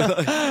thumbnail.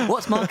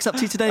 What's Marcus up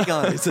to today,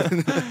 guys?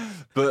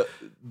 But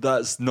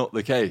that's not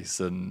the case,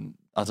 and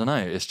I don't know.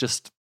 It's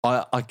just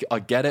I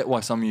get it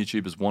why some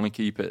YouTubers want to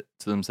keep it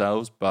to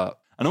themselves,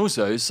 and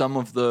also some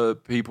of the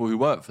people who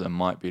work for them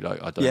might be like,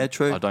 I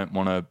don't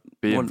want to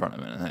be in front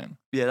of anything.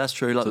 Yeah, that's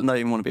true. Like, don't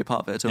even want to be a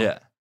part of it at all. Yeah.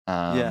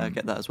 Yeah, I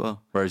get that as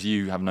well. Whereas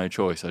you have no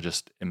choice. I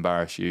just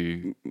embarrass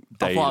you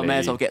daily. I thought I may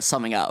as well get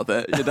something out of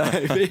it,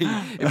 being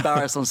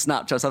embarrassed on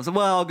Snapchat. So I was like,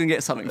 well, I'm going to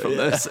get something from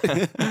this.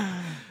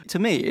 To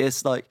me,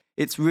 it's like,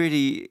 it's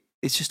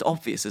just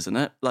obvious, isn't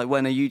it? Like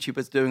when a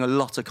YouTuber's doing a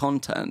lot of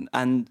content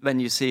and then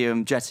you see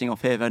them jetting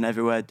off here and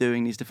everywhere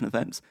doing these different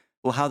events.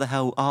 Well, how the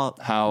hell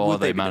are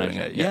they be managing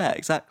doing it? Yeah,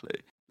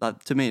 exactly.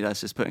 Like to me,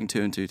 that's just putting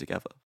two and two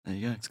together. There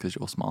you go. It's because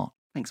you're smart.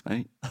 Thanks,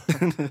 mate.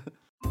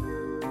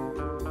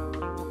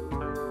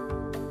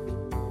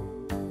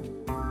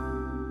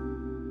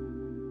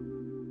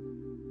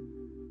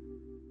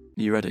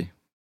 You ready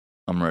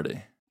I'm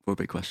ready. for a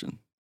big question?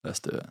 Let's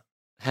do it.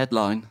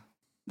 Headline: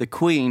 The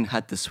Queen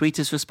had the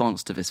sweetest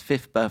response to his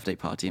 5th birthday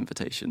party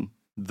invitation.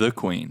 The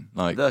Queen,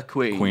 like The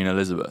Queen. Queen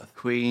Elizabeth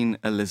Queen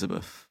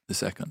Elizabeth. II.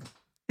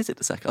 Is it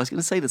the second? I was going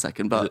to say the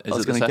second, but Is I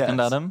was it the going to second,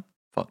 guess. Adam?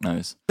 Fuck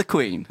knows. The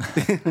Queen.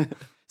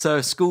 So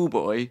a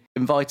schoolboy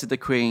invited the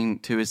Queen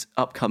to his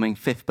upcoming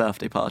 5th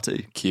birthday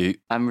party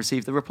Cute. and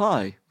received the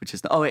reply, which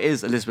is, it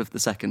is Elizabeth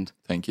II.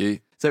 Thank you.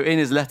 So in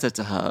his letter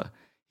to her,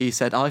 he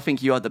said, I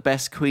think you are the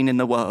best queen in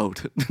the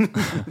world.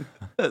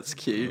 That's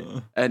cute.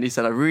 And he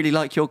said, I really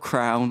like your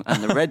crown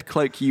and the red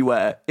cloak you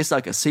wear. It's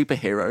like a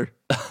superhero.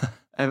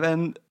 And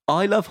then,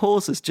 I love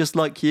horses just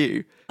like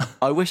you.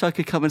 I wish I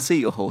could come and see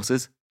your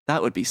horses.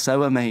 That would be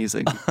so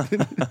amazing.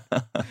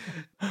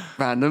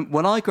 Random.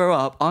 When I grow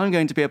up, I'm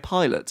going to be a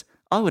pilot.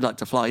 I would like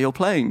to fly your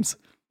planes.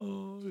 I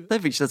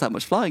don't think she does that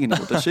much flying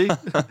anymore, does she?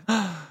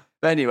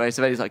 But anyway,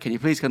 so then he's like, can you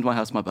please come to my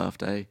house for my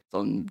birthday? It's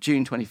on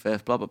June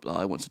 25th, blah, blah, blah.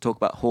 I want to talk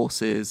about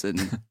horses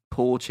and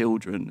poor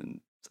children.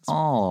 And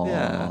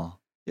Oh.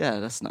 yeah,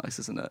 that's nice,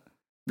 isn't it?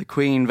 The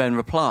Queen then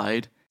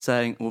replied,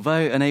 saying,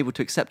 although unable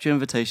to accept your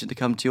invitation to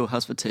come to your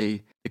house for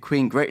tea, the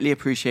Queen greatly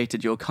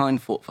appreciated your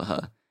kind thought for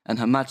her, and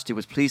Her Majesty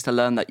was pleased to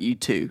learn that you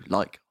too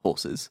like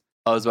horses.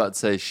 I was about to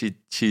say she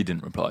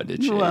didn't reply,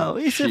 did she? Well,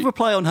 he should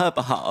reply on her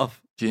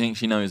behalf. Do you think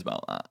she knows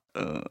about that?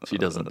 She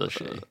doesn't, does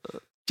she?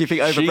 Do you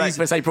think over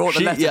breakfast they brought the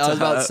letter Yeah, to I was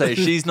about her? to say,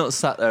 she's not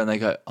sat there and they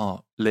go,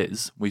 oh,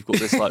 Liz, we've got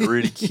this like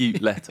really cute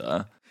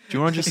letter. Do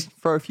you want to just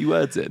throw a few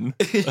words in?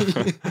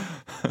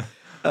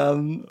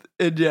 And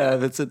yeah,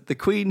 the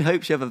Queen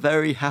hopes you have a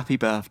very happy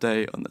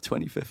birthday on the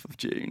 25th of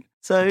June.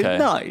 So Okay.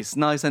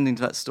 nice ending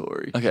to that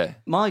story. Okay.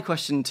 My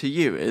question to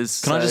you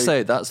is... Can I just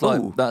say, that's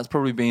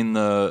probably been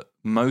the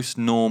most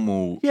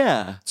normal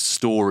Yeah.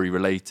 story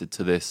related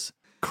to this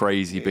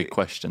crazy big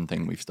question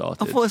thing we've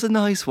started. I thought it was a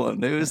nice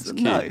one. It was That's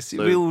cute. nice.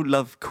 So- We all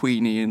love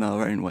Queenie in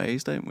our own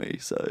ways, don't we?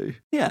 So,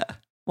 yeah,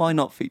 why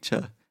not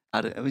feature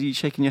Adam? Are you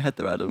shaking your head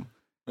there, Adam?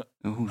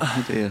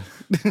 Oh dear.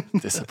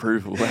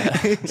 Disapproval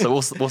there. So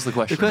what's the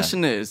question? The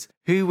question is,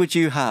 who would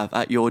you have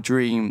at your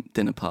dream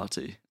dinner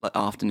party, like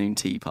afternoon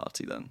tea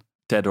party then?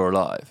 Dead or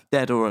alive?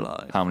 Dead or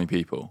alive? How many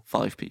people?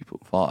 5 people.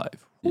 5.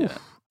 Yeah. Oof.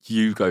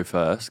 You go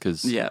first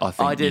because Yeah, I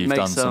think I did you've make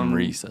done some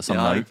research, some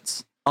yeah,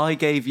 notes. I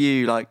gave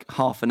you like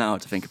half an hour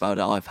to think about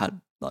it. I've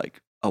had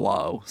like a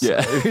while. So.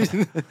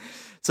 Yeah.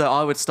 So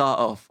I would start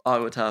off. I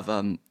would have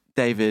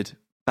David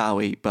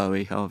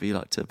Bowie, however you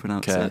like to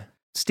pronounce it.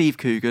 Steve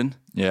Coogan.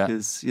 Yeah.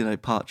 Because,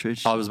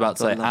 Partridge. I was about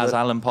to say, as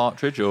Alan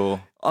Partridge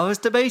or... I was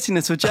debating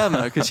this with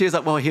Gemma because she was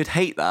like, well, he'd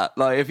hate that.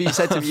 Like, if you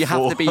said to him, you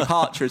have to be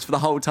Partridge for the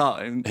whole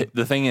time.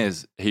 The thing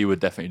is, he would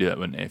definitely do that,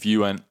 wouldn't he? If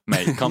you went,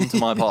 mate, come to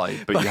my party,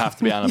 but you have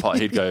to be Alan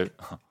Partridge, he'd go,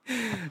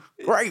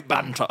 great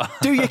banter.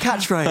 Do your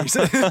catchphrase.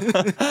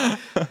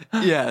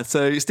 Yeah,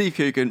 so Steve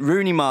Coogan,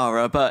 Rooney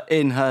Mara, but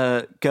in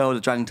her Girl with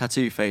the Dragon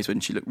Tattoo phase when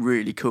she looked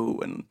really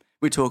cool. And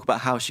we talk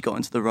about how she got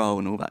into the role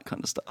and all that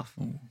kind of stuff.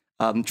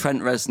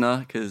 Trent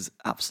Reznor, because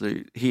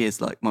he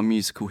is like my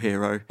musical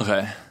hero.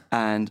 Okay.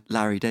 And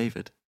Larry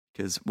David,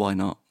 because why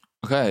not?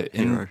 Okay,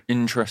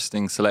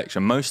 interesting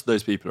selection. Most of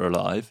those people are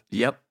alive.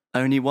 Yep,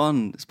 only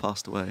one has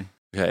passed away.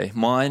 Okay,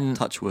 mine...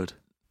 Touch wood.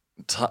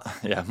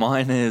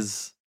 Mine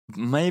is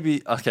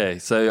maybe... Okay,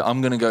 so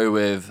I'm going to go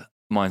with...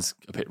 Mine's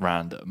a bit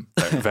random,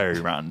 very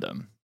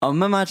random.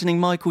 I'm imagining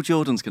Michael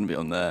Jordan's going to be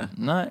on there.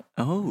 No.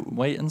 Oh.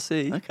 Wait and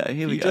see. Okay,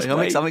 here we Just go.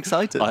 wait. I'm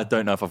excited. I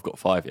don't know if I've got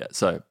 5 yet,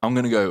 so I'm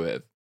going to go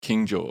with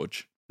King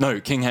George. No,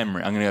 King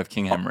Henry. I'm going to go with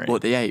King Henry.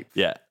 What, the ape?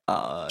 Yeah.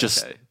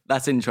 Just okay.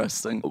 That's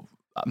interesting.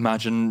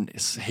 Imagine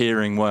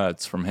hearing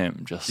words from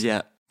him, just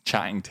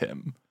chatting to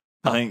him.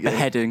 I think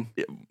beheading.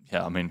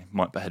 Yeah, I mean, he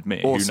might behead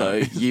me. Also,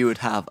 you would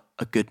have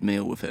a good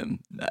meal with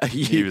him.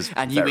 He was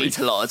and you eat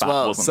a lot as fat,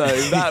 well. So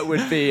that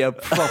would be a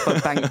proper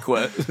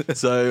banquet.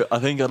 So I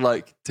think I'd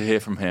like to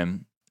hear from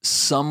him.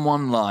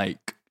 Someone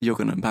like... You're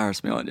going to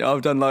embarrass me, aren't you?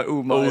 I've done like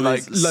all my...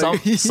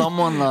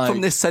 someone like...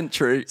 From this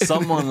century.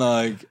 Someone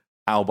like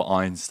Albert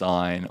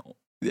Einstein.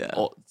 Yeah.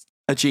 Or,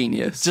 a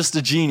genius. Just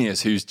a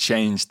genius who's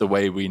changed the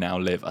way we now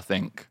live, I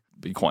think.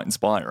 Be quite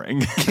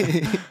inspiring.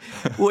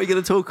 What are you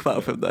going to talk about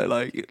with him though?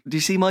 Like, do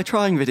you see my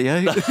trying video?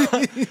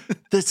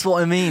 That's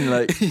what I mean.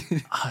 Like,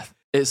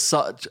 it's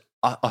such...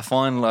 I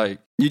find like...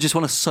 You just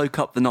want to soak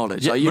up the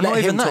knowledge. Yeah, like, you not let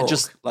even him that.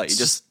 talk.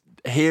 Just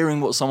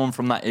hearing what someone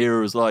from that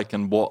era was like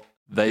and what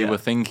they were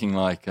thinking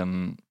like,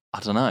 and I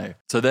don't know.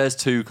 So there's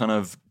 2 kind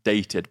of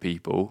dated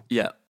people.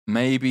 Yeah.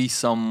 Maybe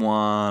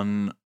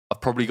someone...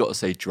 I've probably got to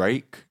say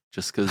Drake,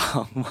 just because...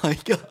 Oh my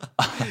God.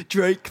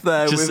 Drake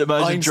there just with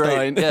imagine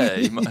Einstein.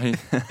 Drake.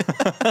 Yeah.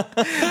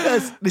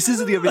 This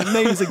isn't going to be an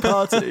amazing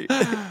party.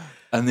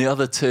 And the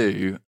other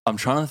 2, I'm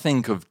trying to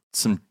think of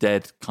some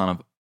dead kind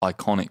of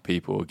iconic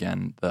people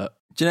again that...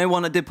 Do you know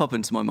one that did pop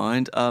into my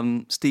mind?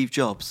 Steve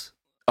Jobs.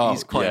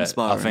 He's quite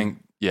inspiring. I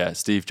think,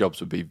 Steve Jobs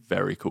would be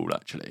very cool,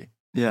 actually.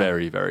 Yeah.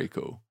 Very, very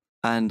cool.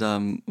 And,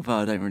 well,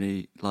 I don't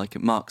really like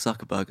it. Mark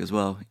Zuckerberg as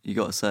well, you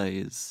got to say,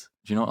 is...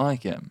 Do you not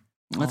like him?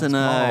 I don't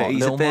know.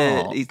 He's a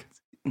bit... He's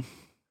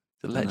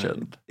a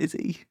legend. Is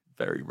he?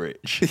 Very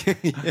rich.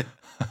 Yeah.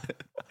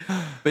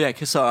 But yeah,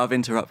 sorry, I've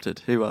interrupted.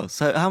 Who else?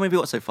 So how many have we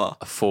got so far?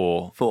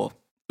 4. 4.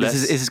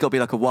 This has got to be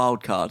like a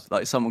wild card,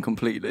 like someone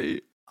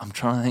completely... I'm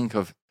trying to think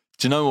of...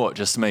 Do you know what?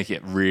 Just to make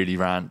it really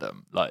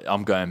random, like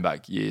I'm going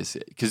back years,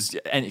 because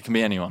it can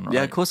be anyone, right?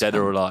 Yeah, of course. Dead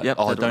or alive. Yep,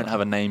 I don't have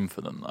a name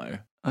for them though.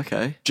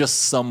 Okay. Just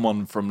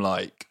someone from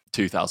like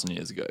 2,000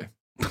 years ago.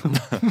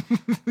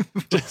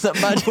 Just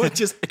imagine,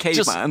 just a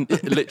caveman,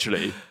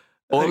 literally.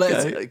 Or or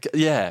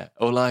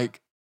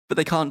like. But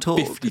they can't talk.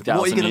 50,000.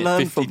 What are you going to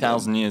learn from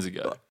 50,000 years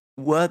ago.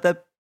 Were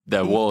there?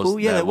 There was.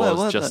 Yeah, there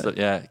was just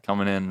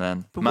coming in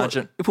then. But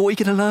Imagine. What are you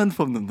going to learn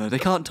from them though? They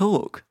can't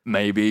talk.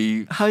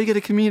 Maybe. How are you going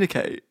to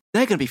communicate?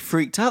 They're going to be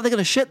freaked out. They're going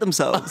to shit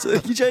themselves. Are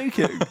you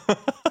joking?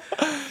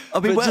 I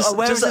mean,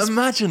 just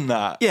imagine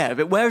that. Yeah,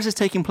 but where is this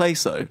taking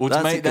place though? Well,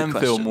 to make them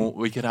feel more,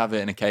 we could have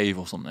it in a cave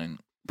or something.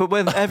 But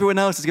when everyone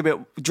else is going to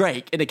be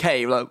Drake in a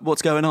cave, like,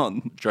 what's going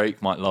on?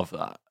 Drake might love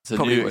that. It's a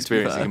Probably new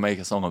experience. He can make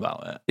a song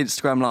about it.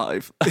 Instagram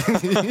Live.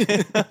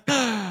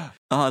 Oh,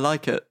 I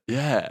like it.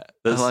 Yeah,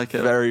 that's I like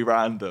it. Very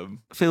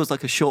random. Feels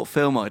like a short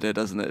film idea,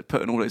 doesn't it?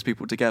 Putting all those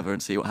people together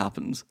and see what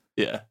happens.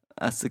 Yeah.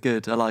 That's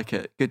good. I like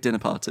it. Good dinner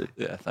party.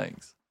 Yeah,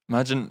 thanks.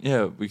 Imagine,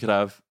 we could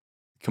have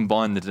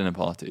combined the dinner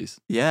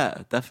parties.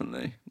 Yeah,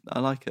 definitely. I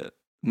like it.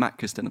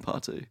 Macca's dinner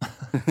party.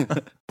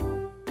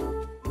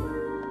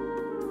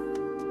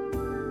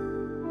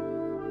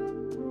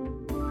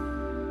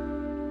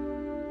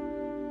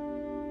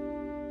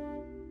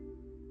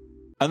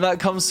 And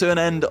that comes to an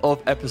end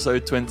of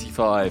episode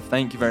 25.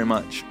 Thank you very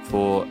much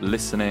for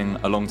listening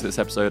along to this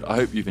episode. I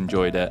hope you've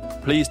enjoyed it.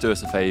 Please do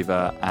us a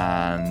favour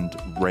and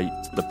rate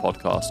the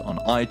podcast on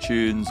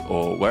iTunes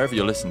or wherever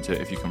you're listening to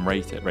it. If you can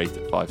rate it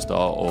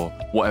 5-star or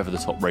whatever the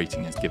top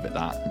rating is, give it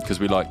that,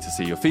 because we like to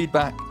see your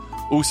feedback.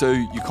 Also,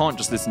 you can't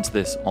just listen to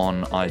this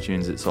on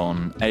iTunes. It's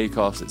on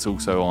Acast. It's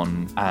also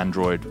on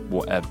Android,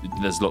 whatever.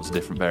 There's lots of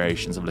different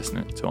variations of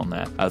listening to on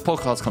there. The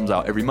podcast comes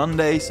out every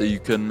Monday, so you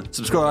can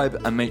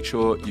subscribe and make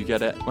sure you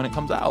get it when it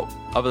comes out.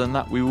 Other than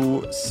that, we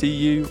will see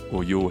you,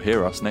 or you'll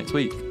hear us next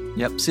week.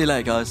 Yep. See you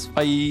later, guys.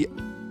 Bye.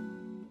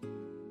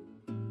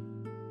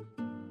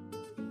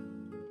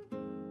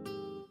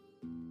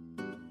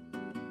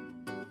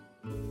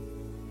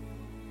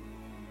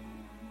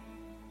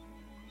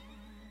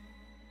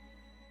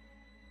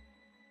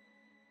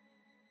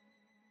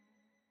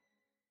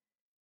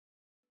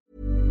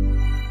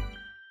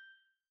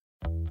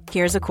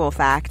 Here's a cool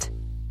fact.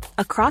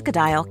 A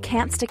crocodile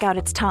can't stick out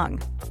its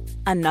tongue.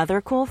 Another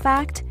cool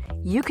fact,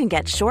 you can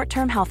get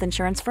short-term health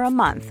insurance for a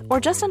month or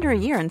just under a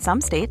year in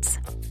some states.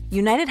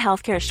 United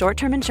Healthcare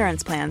short-term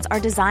insurance plans are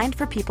designed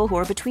for people who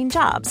are between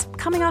jobs,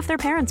 coming off their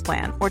parents'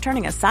 plan, or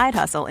turning a side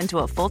hustle into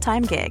a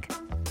full-time gig.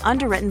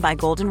 Underwritten by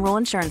Golden Rule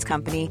Insurance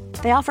Company,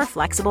 they offer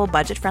flexible,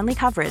 budget-friendly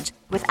coverage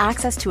with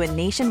access to a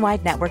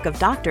nationwide network of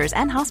doctors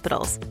and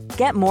hospitals.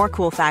 Get more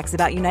cool facts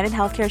about United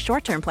Healthcare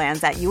short-term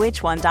plans at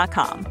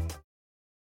uh1.com.